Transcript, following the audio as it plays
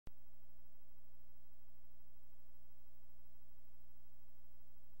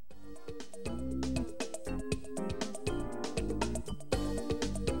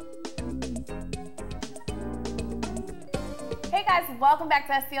Yes, welcome back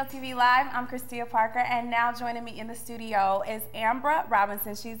to STL TV Live. I'm Christia Parker, and now joining me in the studio is Ambra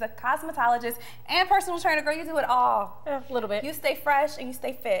Robinson. She's a cosmetologist and personal trainer. Girl, you do it all. A little bit. You stay fresh and you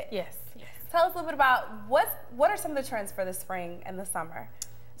stay fit. Yes. Yes. Tell us a little bit about what are some of the trends for the spring and the summer?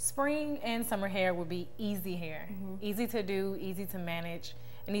 Spring and summer hair would be easy hair. Easy to do, easy to manage,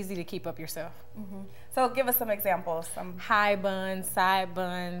 and easy to keep up yourself. So give us some examples. Some high buns, side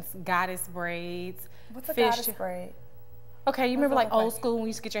buns, goddess braids. What's a goddess braid? Okay, you remember like old school when you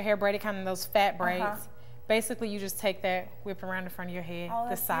used to get your hair braided, kind of those fat braids? Basically, you just take that, whip around the front of your head,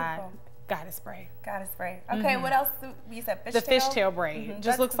 the side, beautiful. Goddess braid. Goddess braid. Okay, what else? You said fishtail? The fishtail braid.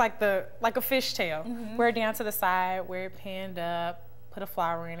 Just looks like like a fishtail. Wear it down to the side, wear it pinned up, put a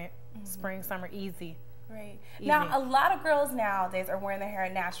flower in it. Spring, summer, easy. Great. Now, a lot of girls nowadays are wearing their hair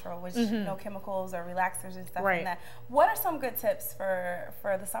natural, with no chemicals or relaxers and stuff like that. What are some good tips for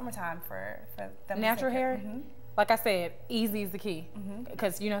the summertime for them? Natural hair? Like I said, easy is the key,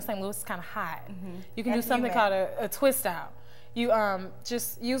 because you know St. Louis is kind of hot. You can do something called a twist out. You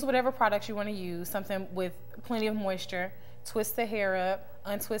just use whatever products you want to use, something with plenty of moisture. Twist the hair up,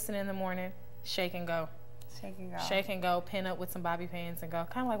 untwist it in the morning, shake and go. Shake and go. Shake and go, pin up with some bobby pins and go,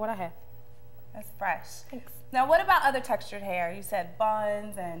 kind of like what I have. That's fresh. Thanks. Now, what about other textured hair? You said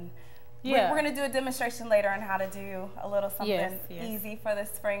buns, and we're going to do a demonstration later on how to do a little something easy for the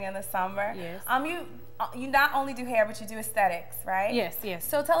spring and the summer. Yes. You not only do hair, but you do aesthetics, right? Yes, yes.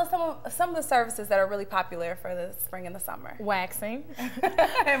 So tell us some of the services that are really popular for the spring and the summer. Waxing.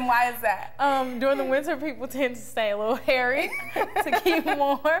 And why is that? During the winter, people tend to stay a little hairy to keep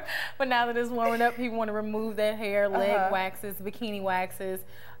warm. But now that it's warming up, people want to remove that hair, leg waxes, bikini waxes.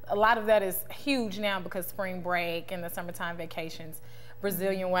 A lot of that is huge now because spring break and the summertime vacations.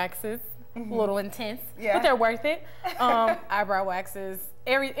 Brazilian waxes, a little intense, but they're worth it. Eyebrow waxes,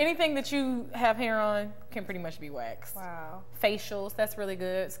 anything that you have hair on can pretty much be waxed. Wow. Facials, that's really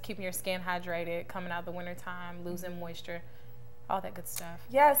good. It's keeping your skin hydrated, coming out the winter time, losing moisture, all that good stuff.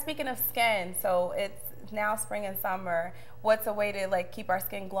 Yeah, speaking of skin, so it's now spring and summer. What's a way to like keep our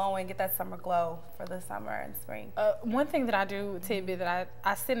skin glowing, get that summer glow for the summer and spring? One thing that I do, tidbit, that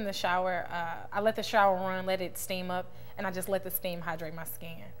I sit in the shower, I let the shower run, let it steam up, and I just let the steam hydrate my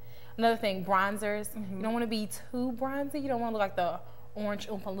skin. Another thing, bronzers. You don't want to be too bronzy. You don't want to look like the orange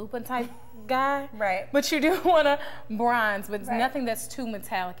Oompa Loompa type guy. Right. But you do want to bronze, but nothing that's too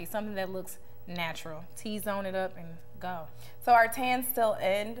metallic-y, something that looks natural. T-zone it up and go. So are tans still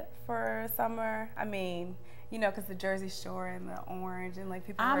in for summer? I mean, you know, because the Jersey Shore and the orange and like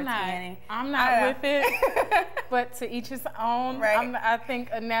people are tanning. I'm not with it, but to each his own. Right. I think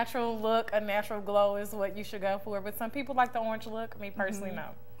a natural look, a natural glow is what you should go for. But some people like the orange look. Me personally, no.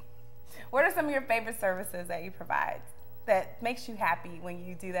 What are some of your favorite services that you provide that makes you happy when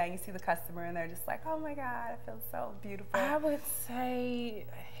you do that and you see the customer and they're just like, oh my God, it feels so beautiful? I would say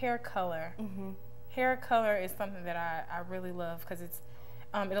hair color. Hair color is something that I really love because it's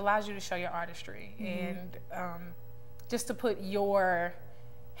it allows you to show your artistry and just to put your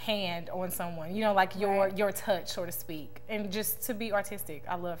hand on someone, you know, like your touch, so to speak, and just to be artistic.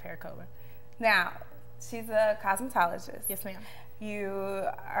 I love hair color. Now, she's a cosmetologist. Yes, ma'am. You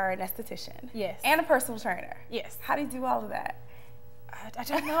are an esthetician. Yes. And a personal trainer. Yes. How do you do all of that? I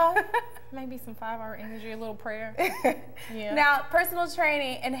don't know. Maybe some 5-hour energy, a little prayer. Yeah. Now, personal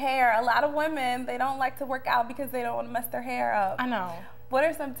training and hair, a lot of women, they don't like to work out because they don't want to mess their hair up. I know. What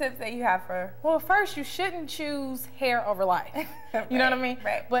are some tips that you have for? Well, first, you shouldn't choose hair over life. You know what I mean?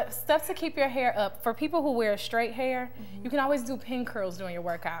 Right. But stuff to keep your hair up. For people who wear straight hair, you can always do pin curls during your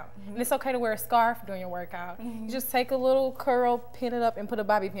workout. And it's okay to wear a scarf during your workout. You just take a little curl, pin it up, and put a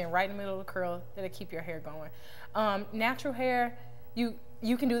bobby pin right in the middle of the curl. That'll keep your hair going. Natural hair, you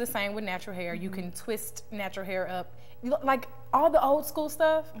can do the same with natural hair. You can twist natural hair up. Like all the old school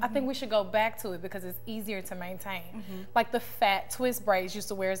stuff, I think we should go back to it because it's easier to maintain. Like the fat twist braids you used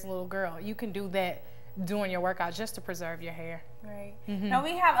to wear as a little girl. You can do that during your workout just to preserve your hair. Right. Now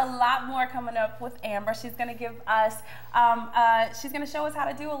we have a lot more coming up with Ambra. She's going to give us, she's going to show us how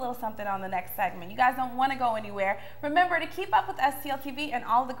to do a little something on the next segment. You guys don't want to go anywhere. Remember to keep up with STL TV and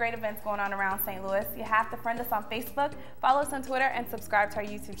all the great events going on around St. Louis. You have to friend us on Facebook, follow us on Twitter, and subscribe to our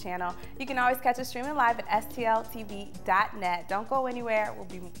YouTube channel. You can always catch us streaming live at stltv.net. Don't go anywhere. We'll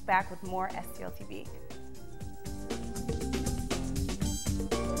be back with more STL TV.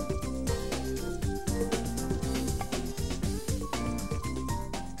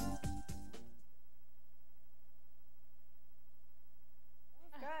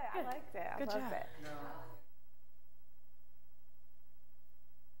 I liked it. I loved it.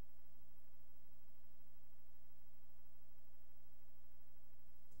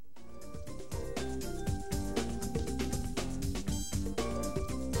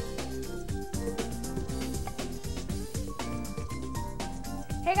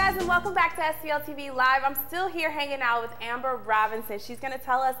 Hey guys, and welcome back to STL TV Live. I'm still here hanging out with Ambra Robinson. She's gonna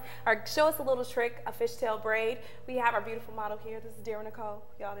tell us or show us a little trick, a fishtail braid. We have our beautiful model here. This is Dara Nicole.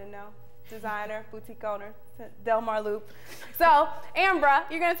 Y'all didn't know. Designer, boutique owner, Delmar Loop. So, Ambra,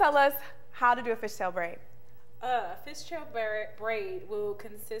 you're gonna tell us how to do a fishtail braid. Fishtail braid will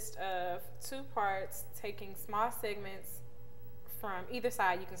consist of 2 parts, taking small segments from either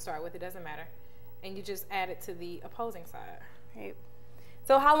side. You can start with, it doesn't matter, and you just add it to the opposing side. Right.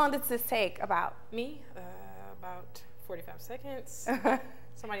 So how long does this take about? Me, about 45 seconds.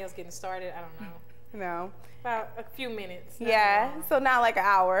 Somebody else getting started, I don't know. No. About a few minutes. Yeah, so not like an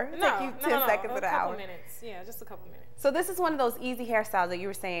hour. It No, take you 10 seconds a an hour. couple minutes. Yeah, just a couple minutes. So this is one of those easy hairstyles that you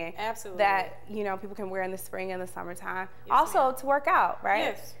were saying. Absolutely. That, you know, people can wear in the spring and the summertime. Yes, also to work out, right?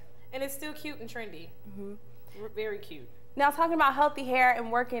 Yes, and it's still cute and trendy. Mm-hmm. Very cute. Now, talking about healthy hair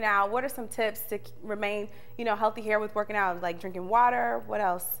and working out, what are some tips to remain, you know, healthy hair with working out? Like drinking water, what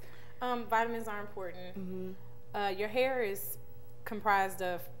else? Vitamins are important. Mm-hmm. Your hair is comprised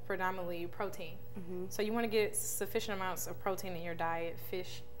of predominantly protein. Mm-hmm. So you want to get sufficient amounts of protein in your diet,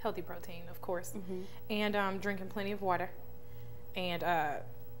 fish, healthy protein, of course, mm-hmm. and drinking plenty of water and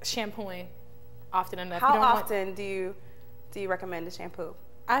shampooing often enough. How often do you recommend to shampoo?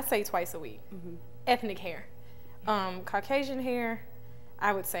 I say twice a week. Mm-hmm. Ethnic hair. Caucasian hair,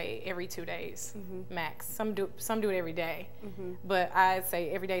 I would say every 2 days, mm-hmm. max. Some do it every day, mm-hmm. but I'd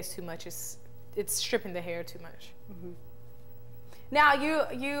say every day is too much. It's stripping the hair too much. Mm-hmm. Now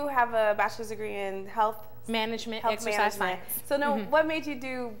you have a bachelor's degree in health management, health exercise management. science. So now, mm-hmm. what made you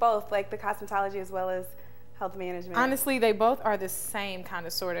do both, like the cosmetology as well as health management? Honestly, they both are the same kind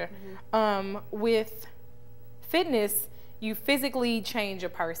of sorta. Mm-hmm. With fitness, you physically change a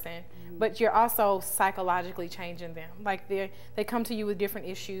person, mm-hmm. but you're also psychologically changing them. Like they come to you with different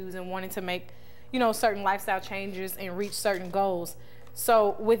issues and wanting to make, you know, certain lifestyle changes and reach certain goals.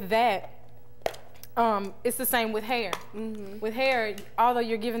 So with that, it's the same with hair. Mm-hmm. With hair, although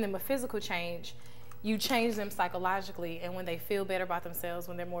you're giving them a physical change, you change them psychologically, and when they feel better about themselves,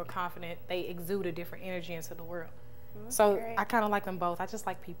 when they're more confident, they exude a different energy into the world. That's so great. I kind of like them both. I just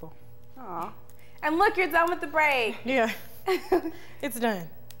like people. Aw. And look, you're done with the braid. Yeah. It's done.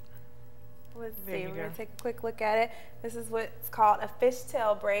 Let's see. We're going to take a quick look at it. This is what's called a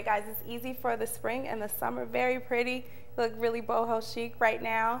fishtail braid. Guys, it's easy for the spring and the summer. Very pretty. You look really boho chic right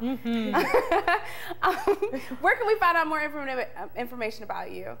now. Mm-hmm. Where can we find out more information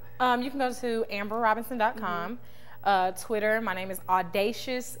about you? You can go to ambrarobinson.com. Mm-hmm. Twitter, my name is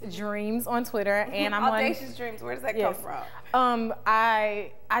Audacious Dreams on Twitter, and I'm Audacious Dreams. Where does that come from?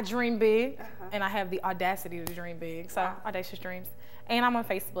 I dream big, and I have the audacity to dream big. So Audacious Dreams, and I'm on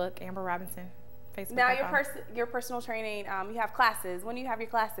Facebook, Ambra Robinson. Facebook. Now your personal training, you have classes. When do you have your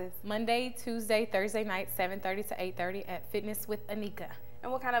classes? Monday, Tuesday, Thursday night, 7:30 to 8:30 at Fitness with Anika.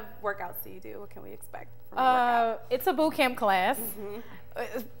 And what kind of workouts do you do? What can we expect from a workout? It's a boot camp class. Mm-hmm.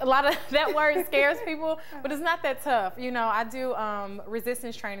 A lot of that word scares people, but it's not that tough. You know, I do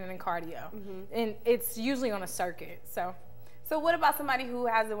resistance training and cardio, and it's usually on a circuit. So what about somebody who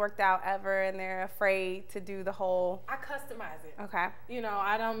hasn't worked out ever and they're afraid to do the whole? I customize it. Okay. You know,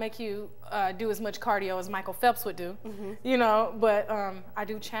 I don't make you do as much cardio as Michael Phelps would do, you know, but I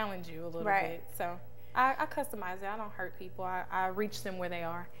do challenge you a little bit. So I customize it. I don't hurt people. I reach them where they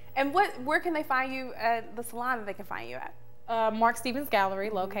are. And where can they find you at the salon that they can find you at? Mark Stevens Gallery,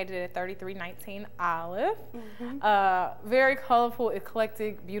 located at 3319 Olive. Very colorful,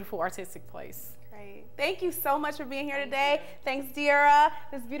 eclectic, beautiful, artistic place. Thank you so much for being here today. Thanks, Dara.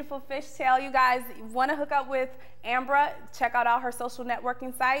 This beautiful fishtail. You guys want to hook up with Ambra, check out all her social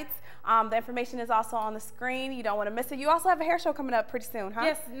networking sites. The information is also on the screen. You don't want to miss it. You also have a hair show coming up pretty soon, huh?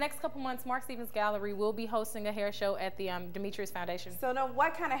 Yes, next couple months, Mark Stevens Gallery will be hosting a hair show at the Demetrius Foundation. So now,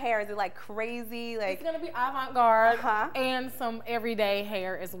 what kind of hair? Is it like crazy? Like it's going to be avant-garde and some everyday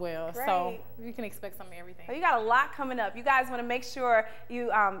hair as well. Great. So you can expect some of everything. Well, you got a lot coming up. You guys want to make sure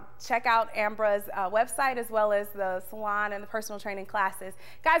you check out Ambra's website as well as the salon and the personal training classes.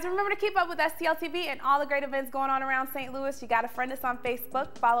 Guys, remember to keep up with STL TV and all the great events going on around St. Louis. You got to friend us on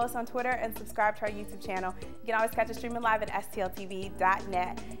Facebook, follow us on Twitter, and subscribe to our YouTube channel. You can always catch us streaming live at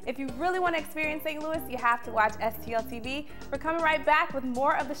stltv.net. If you really want to experience St. Louis, you have to watch STL TV. We're coming right back with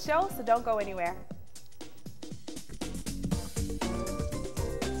more of the show, so don't go anywhere.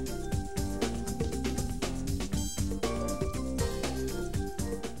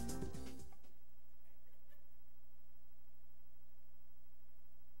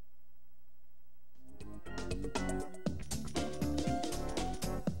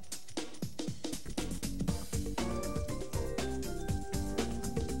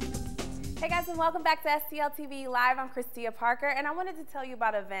 Hey guys, and welcome back to STL TV Live. I'm Christia Parker, and I wanted to tell you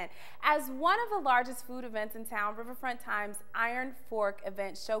about an event. As one of the largest food events in town, Riverfront Times Iron Fork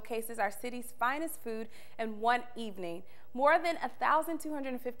event showcases our city's finest food in one evening. More than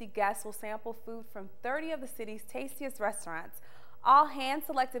 1,250 guests will sample food from 30 of the city's tastiest restaurants, all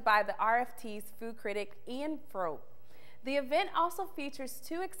hand-selected by the RFT's food critic, Ian Frope. The event also features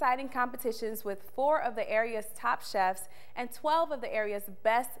 2 exciting competitions with 4 of the area's top chefs and 12 of the area's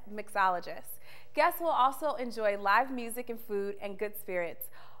best mixologists. Guests will also enjoy live music and food and good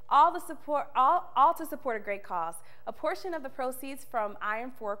spirits, all to support a great cause. A portion of the proceeds from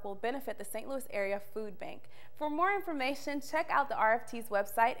Iron Fork will benefit the St. Louis Area Food Bank. For more information, check out the RFT's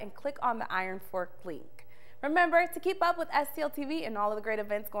website and click on the Iron Fork link. Remember to keep up with STL TV and all of the great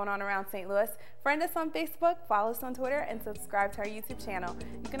events going on around St. Louis. Friend us on Facebook, follow us on Twitter, and subscribe to our YouTube channel.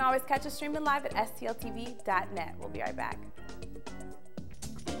 You can always catch us streaming live at stltv.net. We'll be right back.